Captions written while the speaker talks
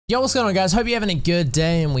Yo, what's going on, guys? Hope you're having a good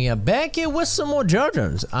day, and we are back here with some more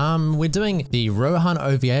JoJo's. We're doing the Rohan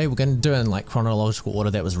OVA. We're going to do it in like chronological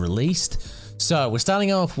order that was released. So we're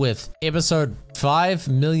starting off with episode 5,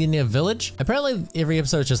 Millionaire Village. Apparently every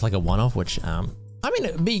episode is just like a one-off, which I mean,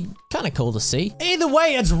 it'd be kind of cool to see. Either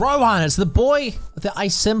way, it's Rohan. It's the boy that I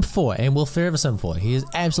simp for and will forever simp for. He is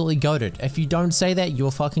absolutely goated. If you don't say that,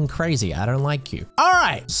 you're fucking crazy. I don't like you. All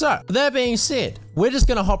right, so that being said, we're just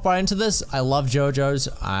gonna hop right into this. I love JoJo's.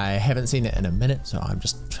 I haven't seen it in a minute, so I'm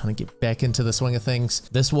just trying to get back into the swing of things.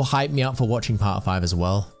 This will hype me up for watching part 5 as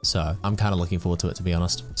well, so I'm kind of looking forward to it, to be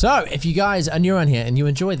honest. So if you guys are new on here and you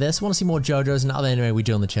enjoy this, want to see more JoJo's and other anime we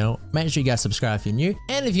do on the channel, make sure you guys subscribe if you're new.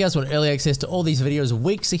 And if you guys want early access to all these videos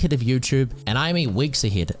weeks ahead of YouTube, and I mean weeks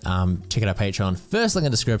ahead, check out our Patreon. First link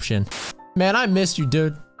in the description. Man, I missed you,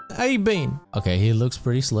 dude. How you been? Okay, he looks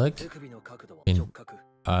pretty slick.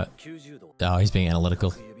 Oh, he's being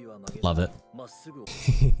analytical. Love it.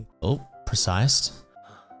 Oh, precise.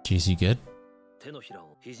 Jeez, you good?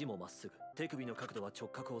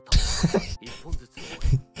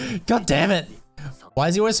 God damn it. Why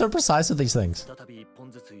is he always so precise with these things?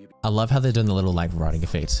 I love how they're doing the little like writing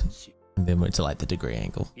effects. And then went to like the degree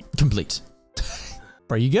angle. Complete.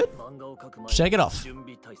 Bro, you good? Shake it off.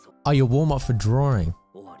 Oh, your warm up for drawing.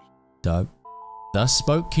 Dope. Thus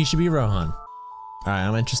spoke Kishibe Rohan. Alright,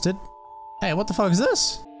 I'm interested. Hey, what the fuck is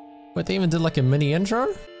this? Wait, they even did like a mini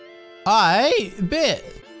intro? I bet.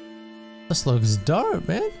 This looks dope,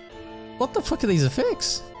 man. What the fuck are these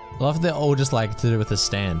effects? I love they're all just like to do with the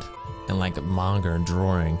stand and like manga and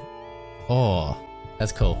drawing. Oh,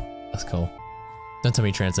 that's cool. That's cool. Don't tell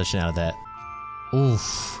me transition out of that.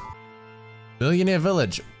 Oof. Millionaire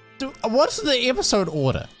Village. Dude, what's the episode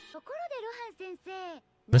order?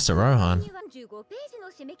 Mr. Rohan.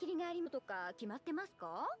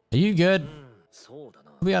 Are you good? We'll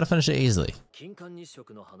be able to finish it easily.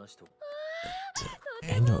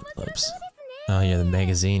 Annual eclipse. Oh yeah, the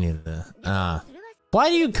magazine is there. Ah. Why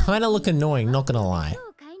do you kind of look annoying, not gonna lie?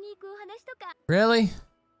 Really?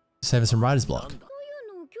 Just having some writer's block.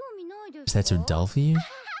 Is that too dull for you?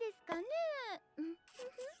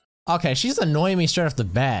 Okay, she's annoying me straight off the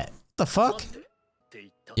bat. What the fuck?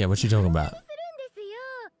 Yeah, what you talking about?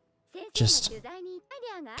 Just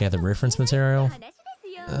gather reference material.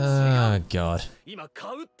 Oh god.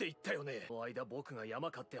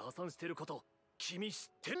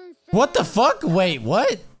 What the fuck? Wait,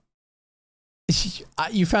 what?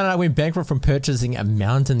 You found out I went bankrupt from purchasing a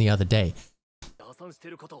mountain the other day.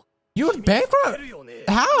 You went bankrupt?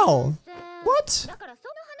 How? What?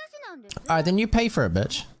 Alright, then you pay for it,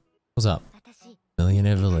 bitch. What's up?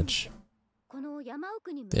 Millionaire Village.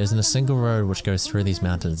 There isn't a single road which goes through these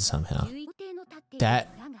mountains somehow.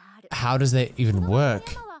 How does that even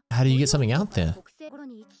work? How do you get something out there?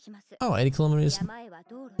 Oh, 80 kilometers.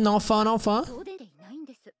 Not far, not far.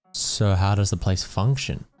 So how does the place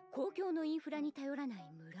function?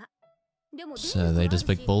 So they just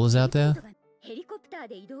big ballers out there?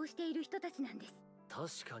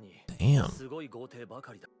 Damn.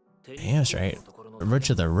 Damn straight. Rich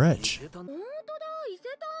of the rich.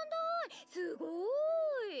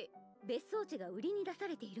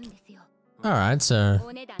 Alright, so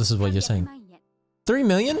this is what you're saying. 3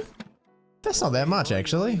 million? That's not that much,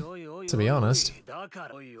 actually, to be honest.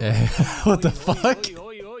 What the fuck?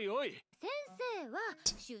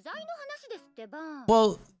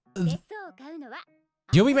 Well,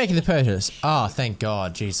 you'll be making the purchase. Oh, thank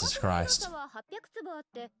God, Jesus Christ.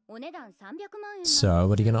 So,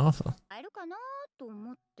 what are you gonna offer?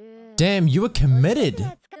 Damn, you were committed.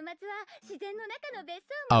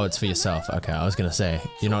 Oh, it's for yourself. Okay, I was gonna say,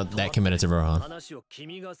 you're not that committed to Rohan.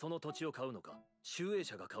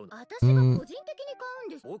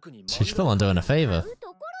 She's full on doing a favor.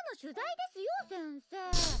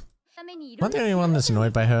 Am I the only one that's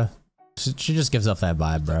annoyed by her? She just gives off that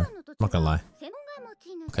vibe, bro. I'm not gonna lie.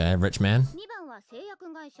 Okay, rich man.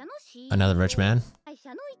 Another rich man.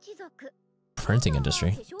 Printing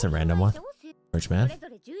industry. It's a random one. Rich man.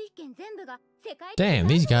 Damn,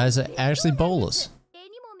 these guys are actually bowlers.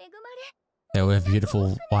 They all have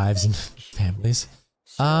beautiful wives and families.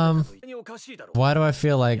 Why do I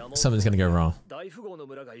feel like something's gonna go wrong?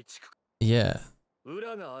 Yeah.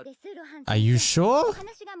 Are you sure?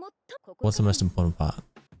 What's the most important part?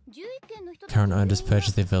 Current owners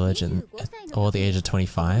purchased their village and all at the age of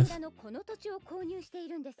 25?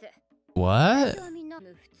 What?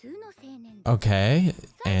 Okay,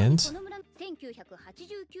 and?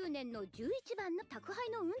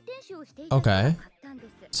 Okay.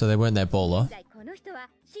 So they weren't that baller.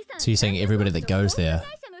 So you're saying everybody that goes there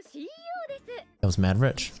that was mad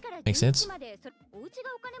rich. Makes sense.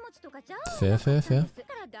 Fair, fair, fair.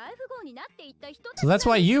 So that's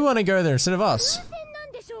why you want to go there instead of us.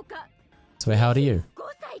 So wait, how old are you?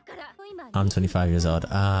 I'm 25 years old.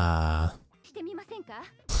 Ah.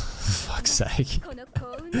 Fuck's sake.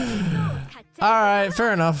 Alright,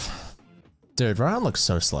 fair enough. Dude, Rohan looks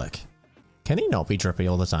so slick. Can he not be drippy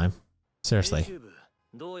all the time? Seriously.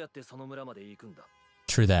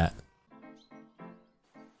 True that.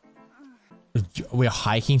 We're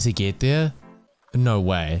hiking to get there? No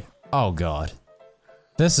way. Oh god.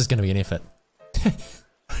 This is gonna be an effort.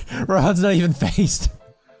 Rohan's not even phased.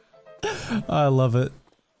 I love it.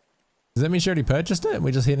 Does that mean she already purchased it and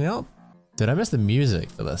we're just heading up? Did I miss the music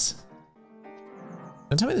for this?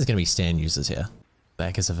 Don't tell me there's gonna be stand users here.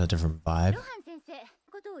 Back is of a different vibe.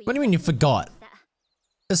 What do you mean you forgot?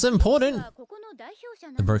 It's important.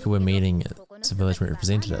 The broker we're meeting is a village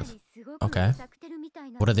representative. Okay.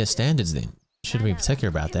 What are their standards then? Should we be particular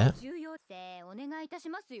about that?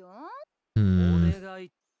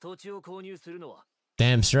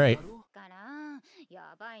 Damn straight.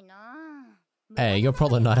 Hey, you're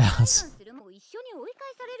probably not ours.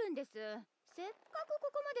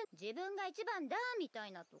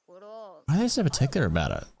 Why are they so particular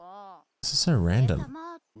about it? This is so random.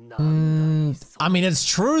 I mean, it's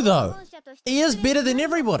true though. He is better than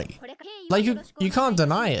everybody. Like, you can't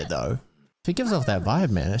deny it though. If he gives off that vibe,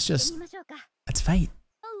 man, it's just... it's fate.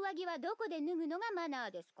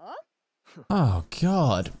 Oh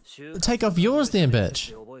god. Take off yours then,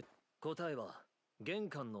 bitch.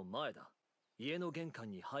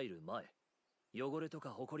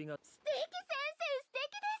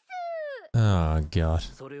 Oh god.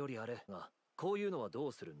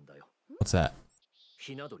 What's that?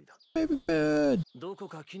 Baby bird.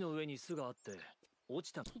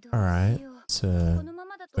 Alright, so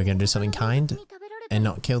we're gonna do something kind and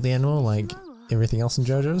not kill the animal like everything else in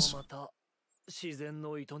JoJo's?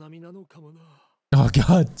 Oh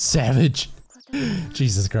god, savage.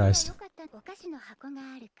 Jesus Christ.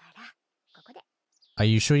 Are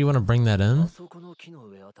you sure you want to bring that in?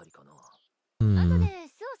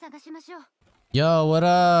 Yo, what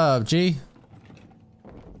up, G?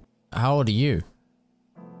 How old are you?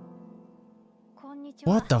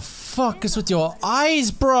 What the fuck is with your eyes,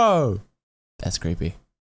 bro? That's creepy.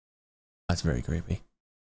 That's very creepy.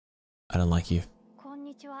 I don't like you.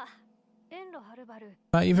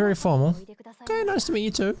 But you're very formal. Okay, nice to meet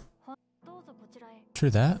you too. True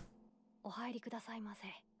that. Alright,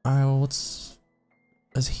 well, what's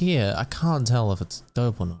here? I can't tell if it's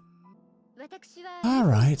dope or not.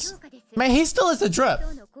 Alright. Man, he still has the drip.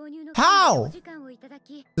 How?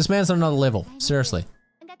 This man's on another level. Seriously.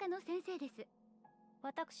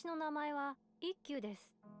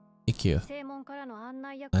 Ikkyu.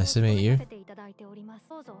 Nice to meet you.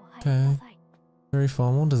 Okay. Very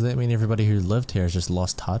formal. Does that mean everybody who lived here has just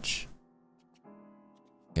lost touch?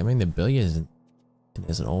 I mean, the billion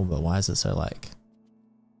isn't all, but why is it so like...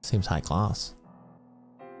 seems high class.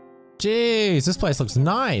 Jeez, this place looks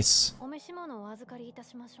nice.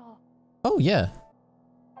 Oh yeah.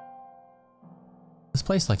 This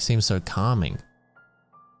place like seems so calming.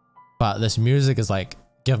 But this music is like,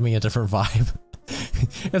 give me a different vibe.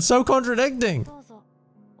 It's so contradicting.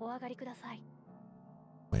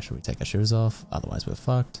 Where should we take our shoes off? Otherwise we're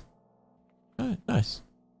fucked. Alright, nice.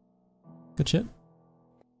 Good shit.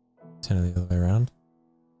 Turn it the other way around.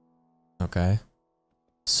 Okay.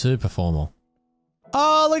 Super formal.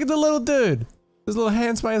 Oh, look at the little dude! His little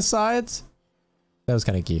hands by his sides. That was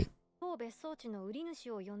kind of cute.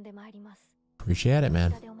 Appreciate it,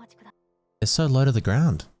 man. It's so low to the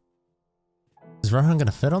ground. Is Rohan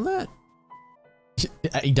gonna fit on that?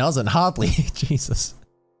 He doesn't, hardly. Jesus.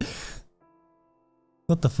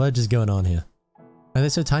 What the fudge is going on here? Why are they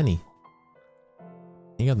so tiny?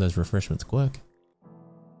 You got those refreshments quick.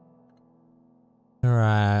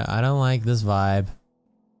 Alright, I don't like this vibe.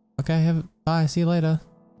 Okay, bye, see you later.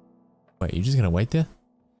 Wait, you just gonna wait there?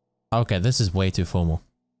 Okay, this is way too formal.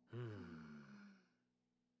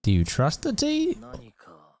 Do you trust the tea?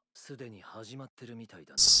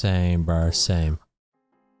 Same, bro, same.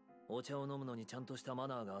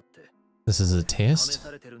 This is a test?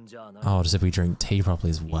 Oh, as if we drink tea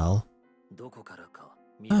properly as well.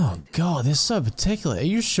 Oh god, they're so particular. Are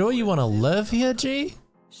you sure you want to live here, G?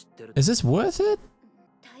 Is this worth it?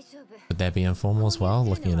 Would that be informal as well,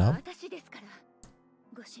 looking it up?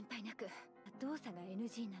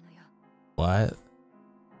 What?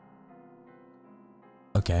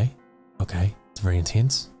 Okay. Okay. It's very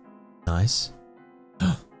intense. Nice.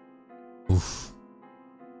 Oof.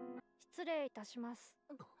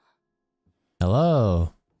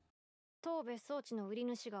 Hello.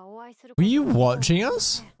 Were you watching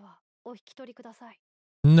us?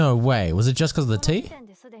 No way. Was it just because of the tea?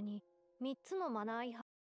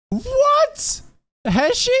 What?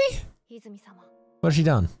 Has she? What has she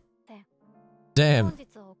done? Damn.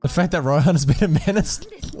 The fact that Rohan has been a menace?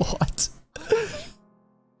 What?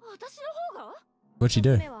 What'd she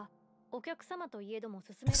do?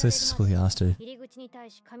 Explicitly asked her.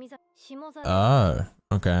 Oh,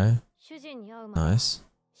 okay. Nice.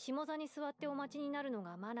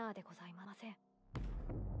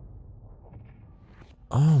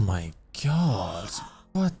 Oh my god.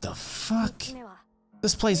 What the fuck?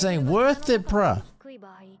 This place ain't worth it, bruh.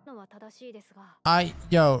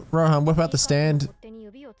 Yo, Rohan, whip out the stand.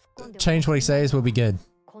 Change what he says, we'll be good.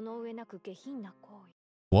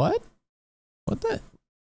 What? What the?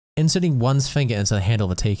 Inserting one's finger into the handle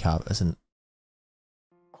of a teacup isn't...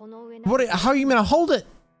 What? How are you gonna hold it?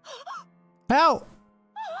 How?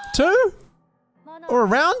 Two? Or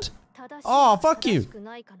around? Oh, fuck you.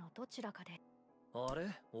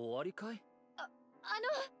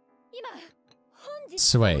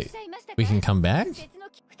 So wait, we can come back?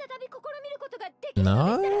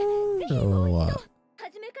 No? Or what?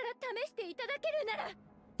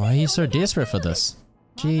 Why are you so desperate for this?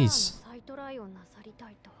 Jeez.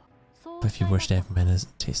 But if you wish to have manners,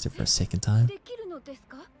 taste it for a second time.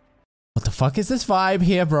 What the fuck is this vibe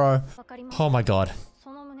here, bro? Oh my god.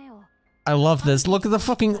 I love this. Look at the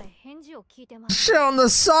fucking shit on the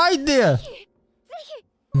side there.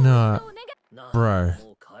 No. Bro.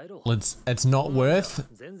 It's not worth.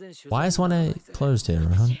 Why is one A closed here,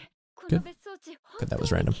 Rohan? Good. Good, that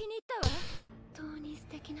was random.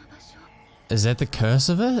 Is that the curse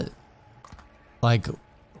of it? Like,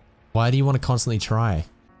 why do you want to constantly try?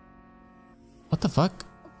 What the fuck?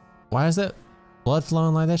 Why is that blood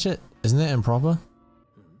flowing like that shit? Isn't that improper?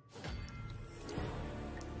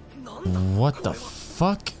 What the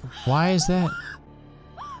fuck? Why is that?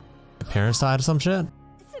 A parent died or some shit?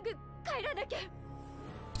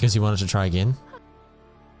 Because you wanted to try again?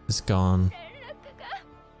 It's gone.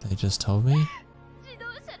 They just told me?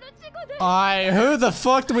 Who the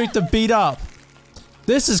fuck do we have to beat up?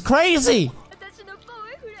 This is crazy!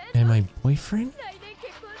 And my boyfriend?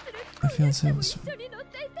 My fiance was...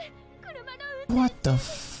 What the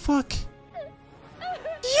fuck?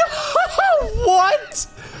 Yo, what?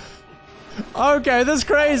 Okay, that's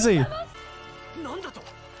crazy.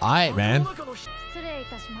 Alright, man.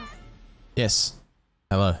 Yes.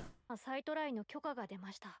 Hello.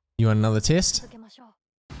 You want another test?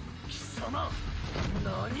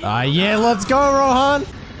 Yeah, let's go, Rohan!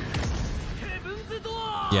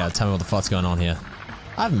 Yeah, tell me what the fuck's going on here.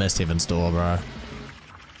 I've missed Heaven's Door, bro.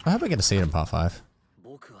 I hope I get to see it in part 5.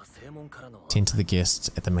 Tend to the guests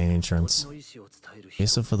at the main entrance.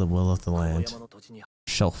 Vessel for the will of the land.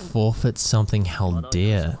 Shall forfeit something held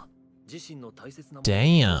dear.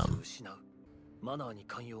 Damn.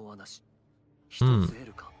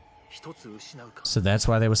 So that's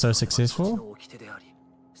why they were so successful?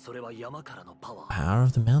 Power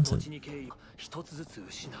of the mountain.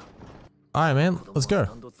 Alright, man, let's go.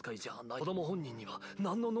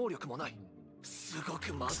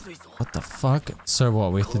 What the fuck? So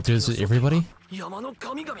what, we have to do this with everybody?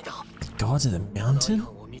 Gods of the mountain?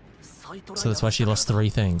 So that's why she lost 3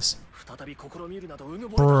 things.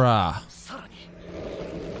 Bruh.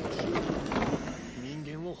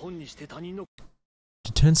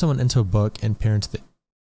 To turn someone into a book and peer into the...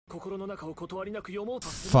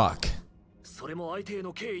 Fuck.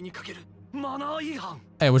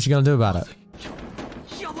 Hey, what you gonna do about it?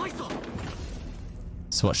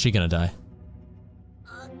 So what's she gonna die?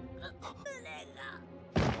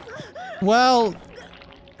 Well...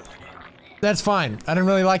 That's fine. I didn't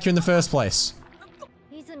really like you in the first place.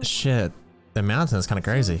 Shit. The mountain is kind of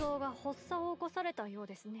crazy.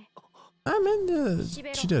 I mean,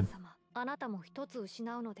 she did.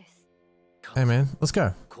 Hey man, let's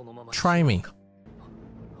go. Try me.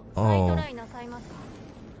 Oh.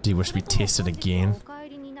 Do you wish to be tested again?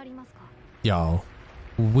 Yo.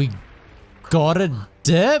 We gotta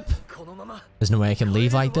dip? There's no way I can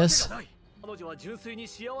leave like this? The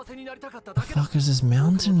fuck is this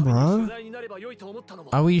mountain, bro?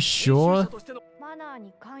 Are we sure?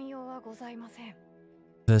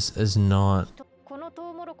 This is not...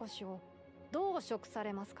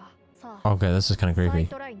 Okay, this is kind of creepy.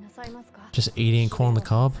 Just eating corn on the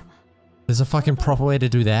cob? There's a fucking proper way to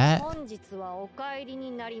do that?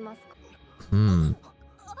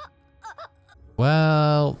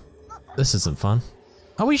 Well, this isn't fun.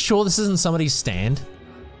 Are we sure this isn't somebody's stand?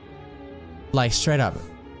 Like, straight up.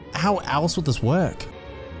 How else would this work?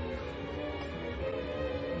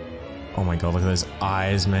 Oh my god, look at those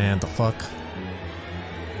eyes, man. The fuck?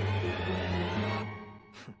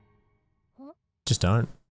 Just don't.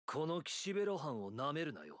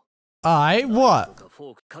 Alright, what?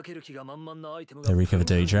 They recover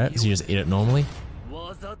dirty traps, you just eat it normally.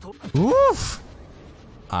 Oof!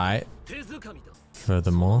 Alright.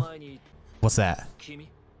 Furthermore. What's that?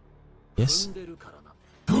 Yes?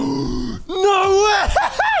 No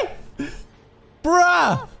way!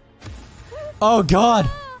 Bruh! Oh god!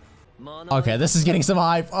 Okay, this is getting some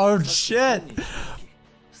hype. Oh shit!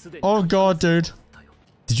 Oh god, dude.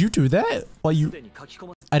 Did you do that? Well,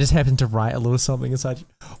 I just happened to write a little something inside you.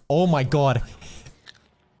 Oh my god.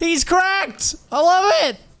 He's cracked! I love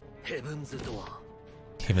it!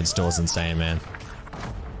 Heaven's Door's insane, man.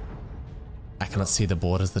 I cannot see the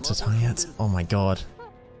borders, the Titanians. Oh my god.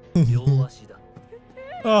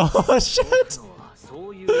 Oh shit!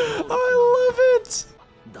 I love it!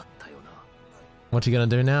 What you gonna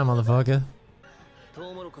do now, motherfucker?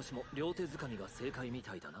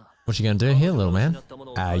 What you gonna do here, little man?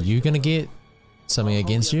 Are you gonna get something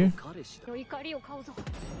against you?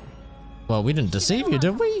 Well, we didn't deceive you,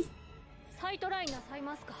 did we?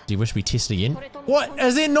 Do you wish we test again? What?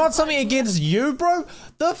 Is there not something against you, bro?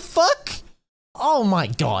 The fuck? Oh my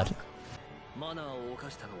god.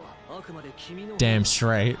 Damn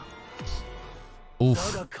straight.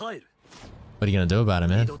 Oof. What are you gonna do about it,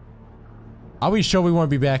 man? Are we sure we won't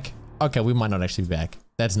be back? Okay, we might not actually be back.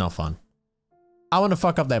 That's not fun. I want to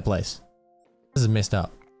fuck up that place. This is messed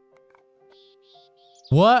up.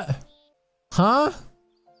 What? Huh?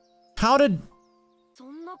 How did...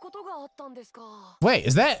 Wait,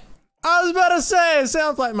 is that... I was about to say, it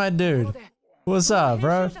sounds like my dude. What's up,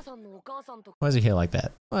 bro? Why is he here like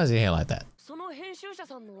that? Why is he here like that?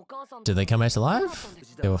 Did they come back to life?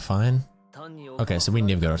 They were fine. Okay, so we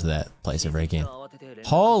never go to that place ever again.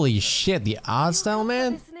 Holy shit, the art style,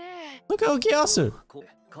 man. Look how Kiyasu.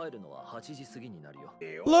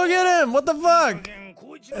 Look at him, what the fuck?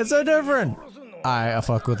 It's so different. I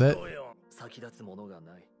fuck with it.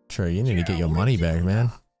 True, you need to get your money back, man.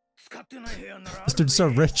 This dude's so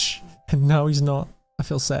rich, and now he's not. I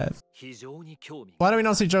feel sad. Why do we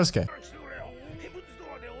not see Josuke?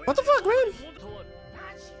 What the fuck, man?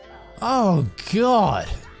 Oh, God.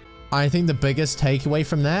 I think the biggest takeaway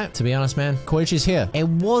from that, to be honest, man, Koichi's here. It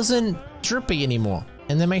wasn't drippy anymore.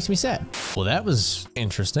 And that makes me sad. Well, that was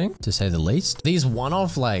interesting, to say the least. These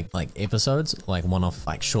one-off like episodes, like one-off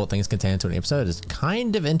like short things contained into an episode is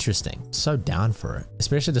kind of interesting. So down for it.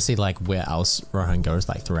 Especially to see like where else Rohan goes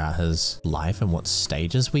like throughout his life and what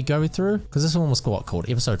stages we go through. Because this one was called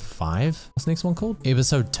episode 5. What's the next one called?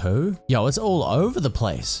 Episode 2? Yo, it's all over the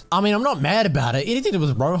place. I mean, I'm not mad about it. Anything that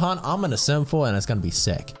was Rohan, I'm gonna sim for and it's gonna be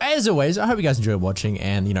sick. As always, I hope you guys enjoyed watching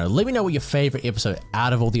and, you know, let me know what your favorite episode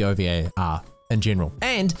out of all the OVA are in general.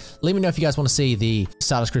 And let me know if you guys want to see the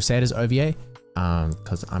Stardust Crusaders OVA,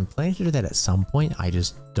 because I'm planning to do that at some point. I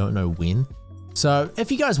just don't know when. So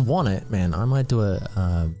if you guys want it, man, I might do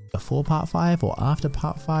a before part 5 or after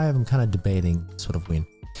part 5. I'm kind of debating sort of when.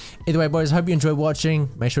 Either way, boys, hope you enjoyed watching.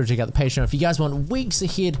 Make sure to check out the Patreon if you guys want weeks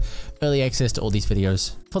ahead early access to all these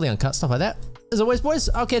videos, fully uncut, stuff like that. As always, boys,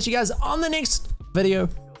 I'll catch you guys on the next video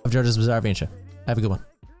of JoJo's Bizarre Adventure. Have a good one.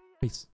 Peace.